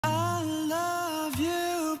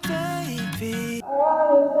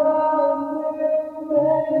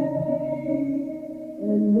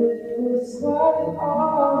and it was quite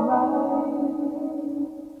alright.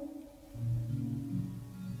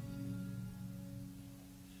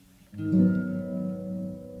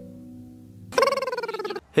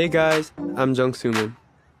 Hey guys, I'm Jung Soo Min.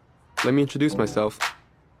 Let me introduce myself.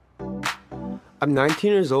 I'm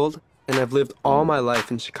 19 years old and I've lived all my life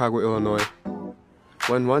in Chicago, Illinois.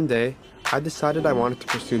 When one day, I decided I wanted to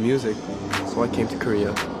pursue music, so I came to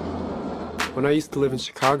Korea. When I used to live in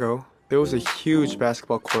Chicago, there was a huge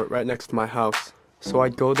basketball court right next to my house, so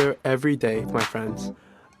I'd go there every day with my friends.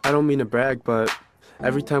 I don't mean to brag, but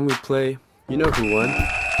every time we play, you know who won?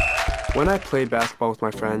 When I played basketball with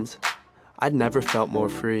my friends, I'd never felt more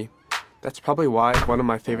free. That's probably why one of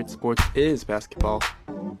my favorite sports is basketball.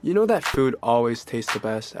 You know that food always tastes the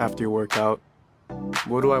best after you work out?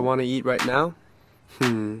 What do I want to eat right now?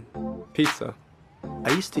 Pizza.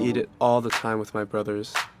 I used to eat it all the time with my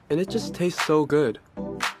brothers, and it just tastes so good.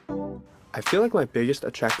 I feel like my biggest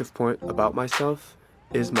attractive point about myself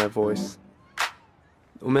is my voice.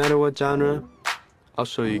 No matter what genre, I'll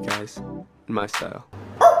show you guys in my style.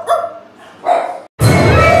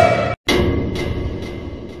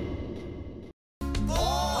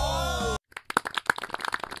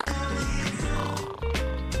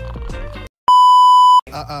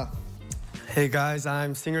 Hey guys,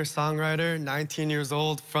 I'm singer-songwriter, 19 years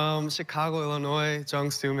old, from Chicago, Illinois,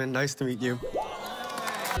 Jung Soo Min. Nice to meet you.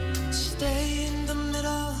 Stay in the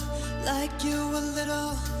middle, like you a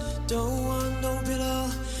little. Don't want no riddle.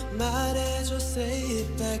 말해줘, say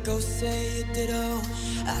it back, go say it ditto.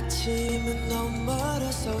 아침은 너무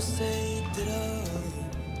멀어서 say it ditto.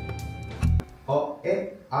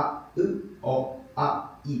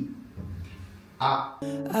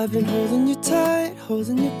 I've been holding you tight,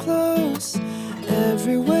 holding you close,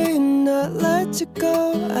 every way and not let you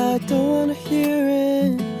go. I don't wanna hear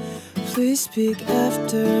it. Please speak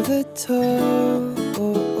after the tone.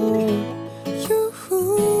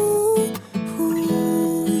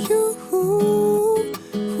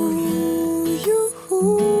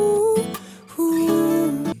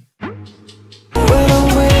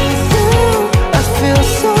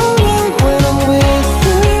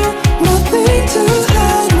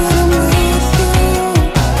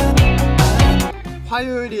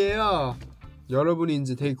 화요일이에요. 여러분이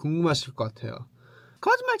이제 되게 궁금하실 것 같아요.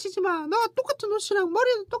 거짓말 치지 마. 너가 똑같은 옷이랑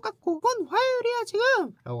머리도 똑같고 그건 화요일이야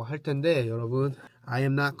지금 라고 할 텐데, 여러분, I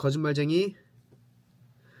am not 거짓말쟁이.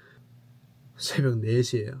 새벽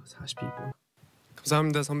 4시에요 42분.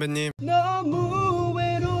 감사합니다 선배님. 너무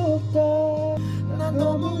외롭다. 난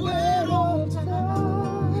너무 외롭다.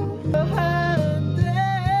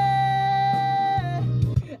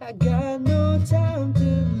 I got no time to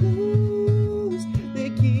lose. 내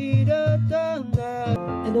길었던 날.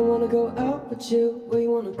 I don't wanna go out with you. Where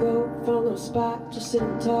you wanna go? Find a little spot. Just sit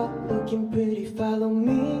and talk. Looking pretty. Follow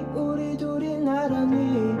me. 우리 둘이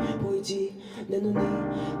나란히 보이지 내 눈이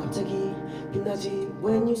갑자기 빛나지.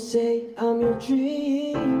 When you say I'm your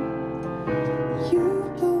dream. You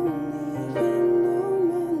don't even know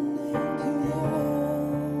my name too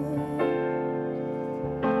young.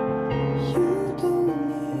 You don't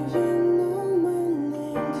even know my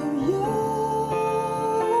name too young.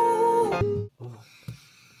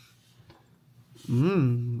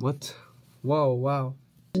 What? Wow.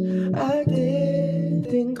 I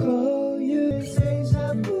didn't call you.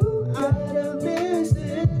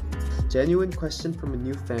 Genuine question from a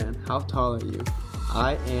new fan. How tall are you?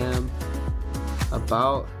 I am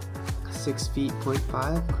about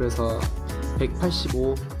 6'5". 그래서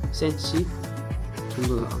 185cm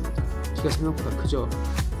정도 나옵니다. 키가 생각보다 크죠?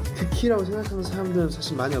 그 키라고 생각하는 사람들은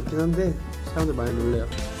사실 많이 없긴 한데 사람들 많이 놀래요.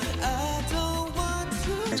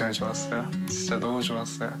 굉장히 좋았어요. 진짜 너무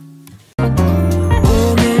좋았어요.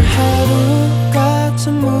 오늘 하루가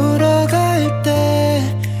좀 물어갈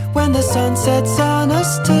때 When the sun sets on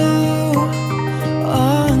us two,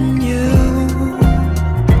 on you.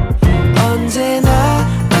 언제나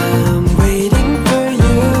I'm waiting for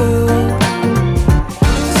you.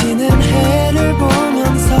 지는 해를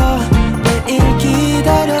보면서 매일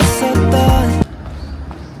기다렸었던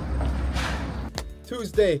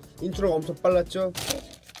Tuesday 인트로가 엄청 빨랐죠?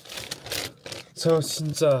 저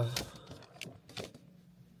진짜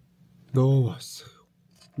너무 맛있어요.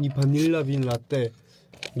 이 바닐라 빈 라떼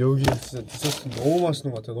여기 진짜 디저트 너무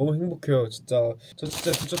맛있는 것 같아요. 너무 행복해요. 진짜 저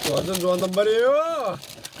진짜 디저트 완전 좋아한단 말이에요.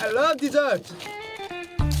 I love 디저트.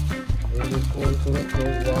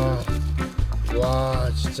 와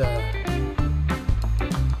진짜.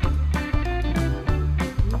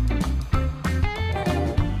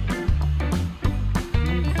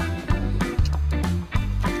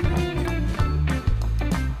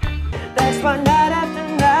 That's why night after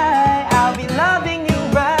night I'll be loving you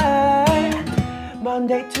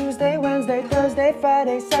Thursday,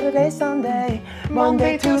 Friday, Saturday, Sunday,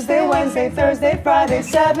 Monday, Tuesday, Wednesday, Thursday, Friday,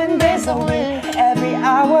 7 days a week. Every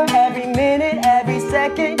hour, every minute, every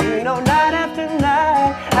second, you know, night after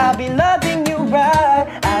night, I'll be loving you right.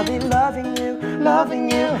 I'll be loving you,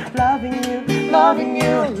 loving you, loving you, loving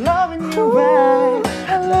you, loving you right.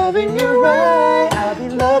 I'm loving you right. I'll be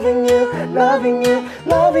loving you, loving you,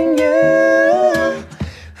 loving you,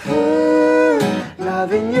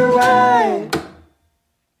 loving you right.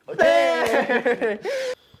 네.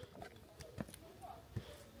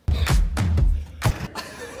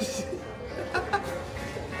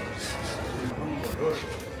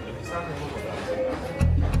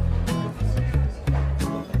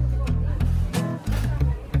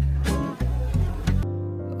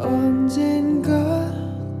 언젠가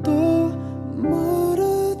또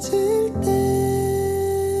멀어질 때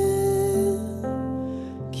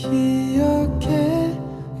기억해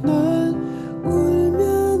넌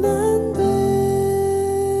울면 안 돼.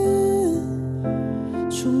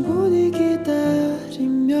 충분히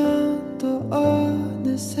기다리면 또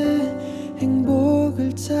어느새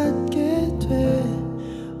행복을 찾게 돼.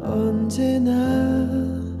 언제나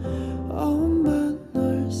엄마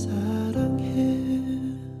널 사랑해.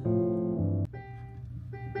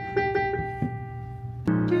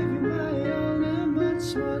 Give you my all and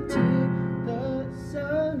much more till the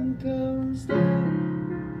sun comes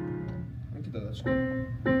down. Give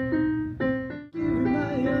you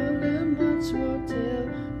my all and much more till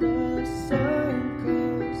the sun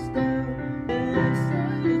comes down. Yes, I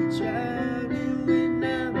tried you and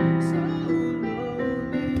I'm so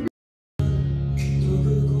lonely.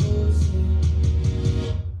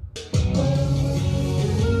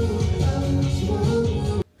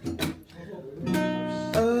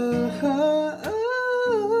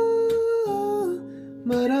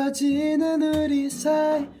 멀어지는 우리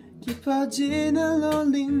사이 깊어지는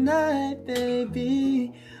lonely night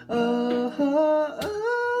baby.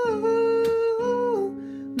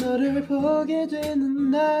 너를 보게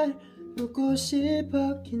되는 날 묻고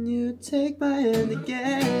싶어. Can you take my hand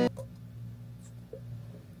again?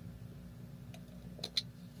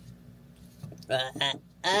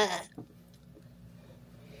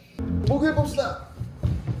 목요일 봅시다.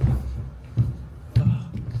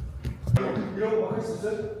 이런 거 할 수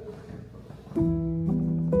있어요?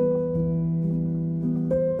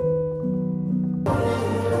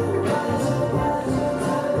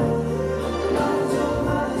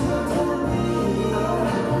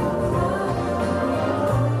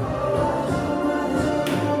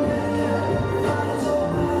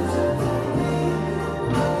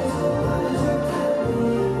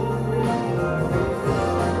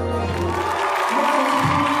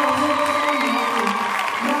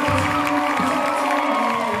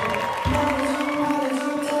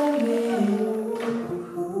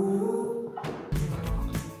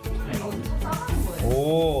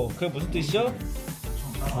 오, 그게 무슨 뜻이죠?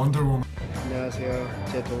 원더우먼. 안녕하세요.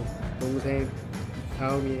 제 동생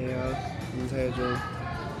다음이에요. 인사해줘.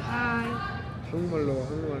 하이. 한국말로.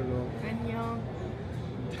 안녕.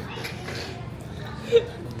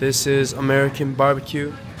 This is American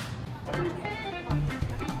barbecue.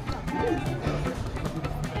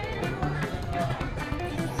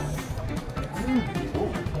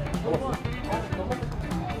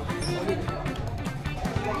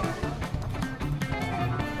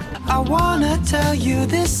 I wanna tell you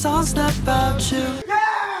this song's not about you.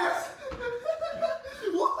 Yes!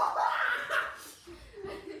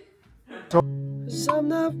 'Cause I'm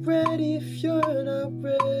not ready if you're not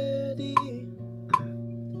ready.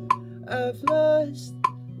 I've lost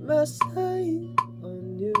my sight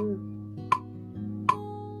on you.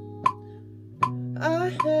 I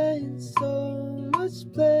had so much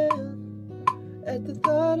planned at the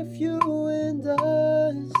thought of you and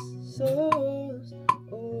us. So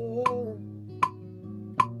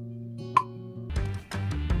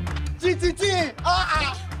찌찌찌!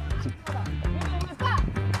 아!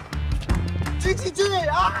 찌찌찌!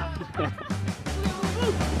 아!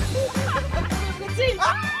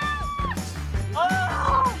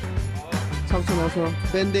 삼촌 어서.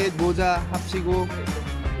 밴드에이드 모자 합치고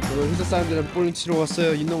오늘 회사 사람들은 볼링 치러 왔어요.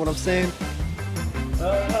 You know what I'm saying?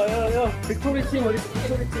 야, 빅토리 팀 어디 있어?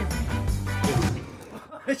 빅토리 팀.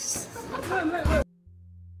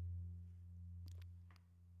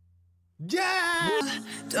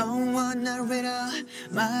 Don't wanna read a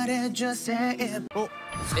말해줘 say it.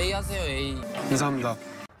 A 하세요, A. 감사합니다.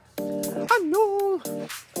 안녕.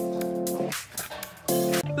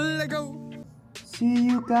 Let go. See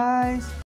you guys.